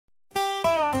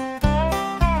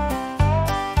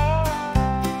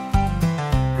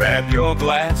Grab your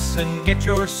glass and get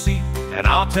your seat, and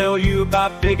I'll tell you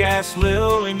about big-ass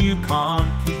Lil and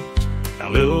Yukon Pete.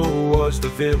 Now Lil was the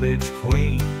village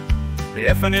queen, the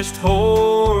effinist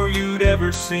whore you'd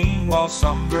ever seen, while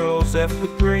some girls F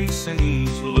with grace and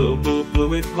ease. Lil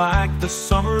blew it like the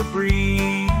summer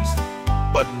breeze.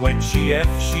 But when she F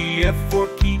for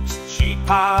keeps, she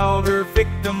piled her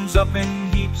victims up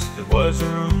in heaps. There was a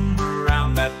rumor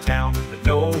around that town that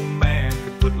no man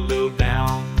could put Lil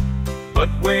down. But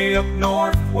way up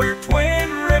north where twin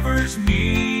rivers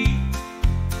meet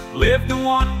lived a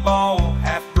one bald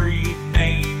half-breed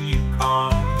named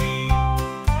Yukon Pete.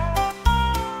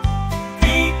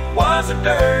 Pete was a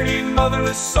dirty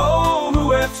motherless soul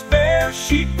who F's bear,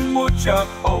 sheep and woodchuck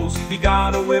holes. He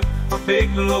got a whip for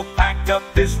Big-Lil, packed up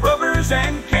his rubbers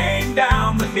and came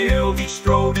down the hill. He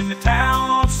strode into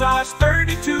town on size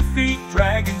 32 feet,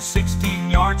 dragging 16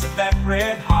 yards of that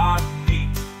red-hot meat.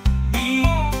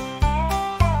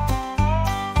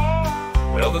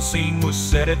 Well, the scene was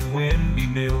set at Windy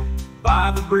Mill,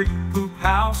 by the brick poop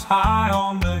house high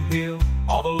on the hill.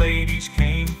 All the ladies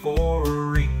came for a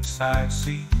ringside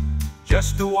seat,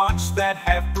 just to watch that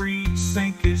half-breed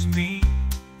sink his meat.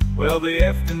 Well, they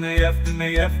effed and they effed and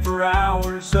they effed for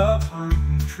hours,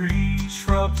 uprooting trees,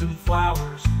 shrubs and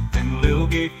flowers. And Lil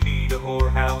gave Pete a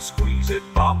whorehouse squeeze. It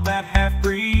popped that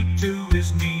half-breed to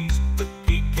his knees. But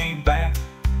Pete came back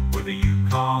with a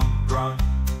Yukon grunt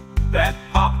that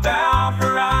popped out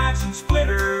her eyes and split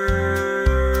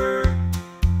her.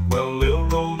 Well, Lil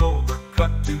rolled over,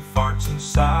 cut 2 farts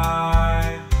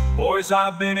inside. Boys,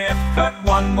 I've been F-cut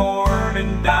one more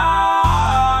and died.